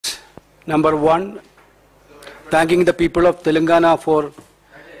Number one, thanking the people of Telangana for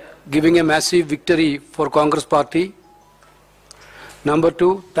giving a massive victory for Congress party. Number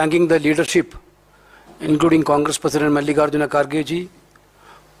two, thanking the leadership, including Congress President Mallikarjuna Kharge ji,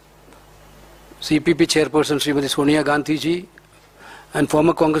 CPP Chairperson Srimati Sonia Gandhi ji, and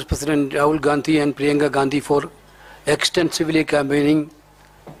former Congress President Rahul Gandhi and Priyanka Gandhi for extensively campaigning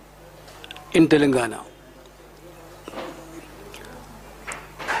in Telangana.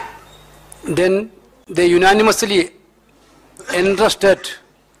 Then they unanimously entrusted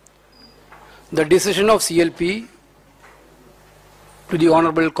the decision of CLP to the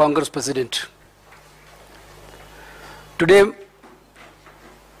Honorable Congress President. Today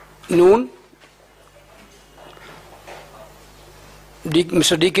noon,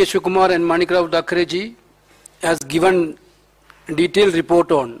 Mr. D.K. Shivakumar and Manikrao Dakre ji has given detailed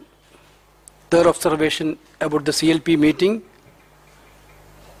report on their observation about the CLP meeting.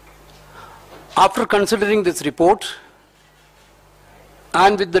 After considering this report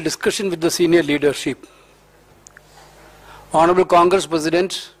and with the discussion with the senior leadership, Honorable Congress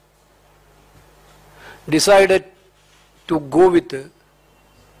President decided to go with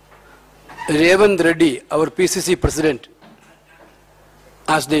Revanth Reddy, our PCC President,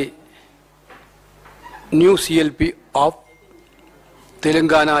 as the new CLP of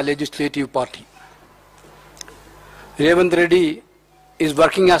Telangana Legislative Party. Revanth Reddy is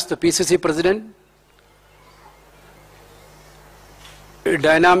working as the PCC President, a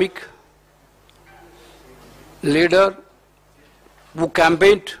dynamic leader who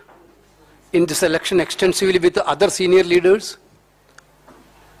campaigned in this election extensively with other senior leaders,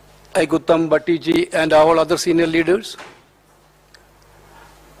 like Uttam Bhatti ji and all other senior leaders.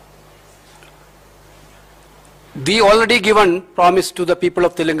 We already given promise to the people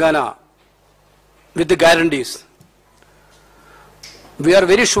of Telangana with the guarantees. We are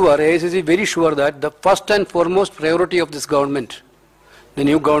very sure, AICC is very sure that the first and foremost priority of this government, the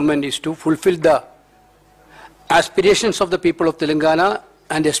new government, is to fulfill the aspirations of the people of Telangana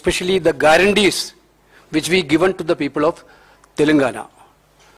and especially the guarantees which we given to the people of Telangana.